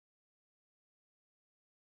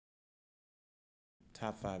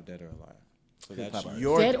Top 5 dead or alive. So that's Hip-hop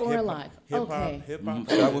your Dead or alive. Hip-hop.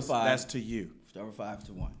 Start with 5. That's to you. Start with 5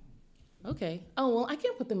 to 1. Okay. Oh, well, I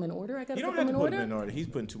can't put them in order. I got You to don't put them have to in put order. them in order. He's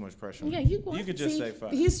putting too much pressure on Yeah, you. you could just see, say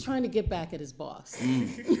 5. He's trying to get back at his boss.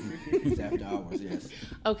 It's after hours, yes.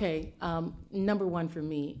 Okay. Number 1 for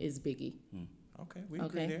me is Biggie. Okay, we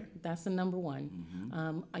agree there. That's the number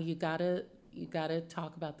 1. You gotta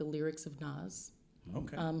talk about the lyrics of Nas.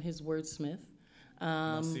 Okay. His wordsmith.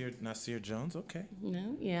 Nasir Jones. Okay.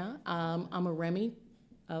 No, yeah. I'm a Remy.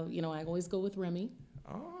 I always go with Remy.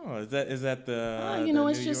 Oh, is that the? You the know,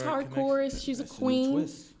 it's New just York hardcore. connection? She's a That's a new queen.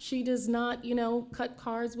 twist. She does not, cut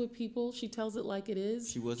cards with people. She tells it like it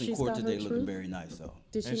is. She was in She's court got her today looking truth. very nice, though.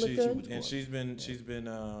 Did she And look good? And she's been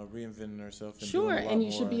reinventing herself. And Sure, doing a lot and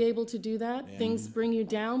you should more. be able to do that. Yeah. Things bring you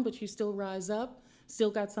down, but you still rise up.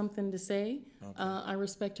 Still got something to say. Okay. I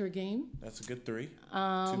respect her game. That's a good 3. 2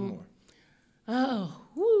 more. Oh,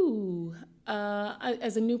 whoo.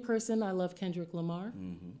 As a new person, I love Kendrick Lamar.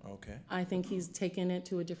 Okay. I think he's taken it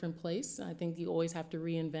to a different place. I think you always have to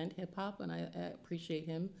reinvent hip hop, and I appreciate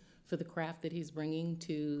him for the craft that he's bringing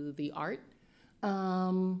to the art.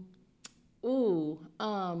 One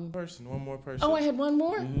more person. Oh, I had one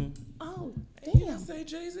more? Oh, You damn. didn't say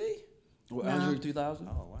Jay-Z? Well, Nah. Andre 3000?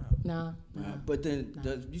 Oh, wow. Nah. But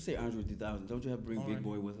then, you say Andre 3000, don't you have to bring Big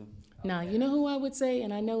Boy with him? Nah, you know who I would say,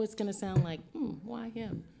 and I know it's gonna sound like, why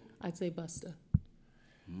him? I'd say Busta.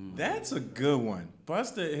 That's a good one.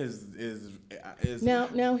 Busta is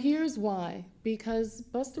Now here's why. Because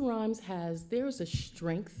Busta Rhymes there's a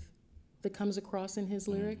strength that comes across in his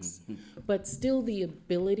lyrics, but still the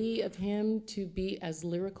ability of him to be as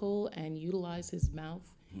lyrical and utilize his mouth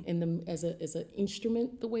as an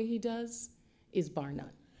instrument the way he does is bar none.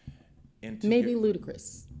 Maybe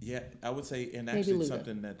Ludacris. Yeah, I would say, and Maybe actually Luda.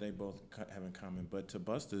 something that they both have in common. But to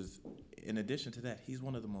Busta's, in addition to that, he's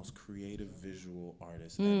one of the most creative visual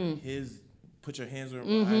artists. And his put your hands where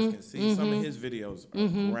my eyes can see. Some of his videos are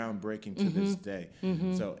groundbreaking to this day.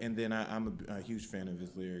 So, and then I'm a huge fan of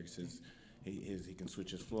his lyrics. He can switch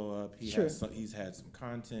his flow up. He's had some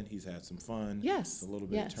content. He's had some fun. Yes. A little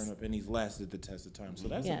bit of turn up, and he's lasted the test of time. So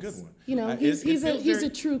that's a good one. He's a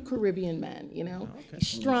true Caribbean man. He's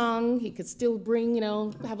strong. He could still bring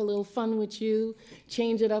have a little fun with you,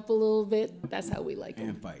 change it up a little bit. That's how we like him.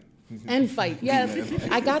 And fight. And fight. Yeah,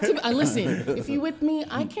 I listen. If you with me,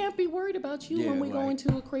 I can't be worried about you when we go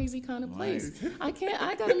into a crazy kind of place. I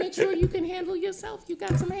got to make sure you can handle yourself. You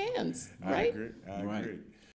got some hands, right? I agree.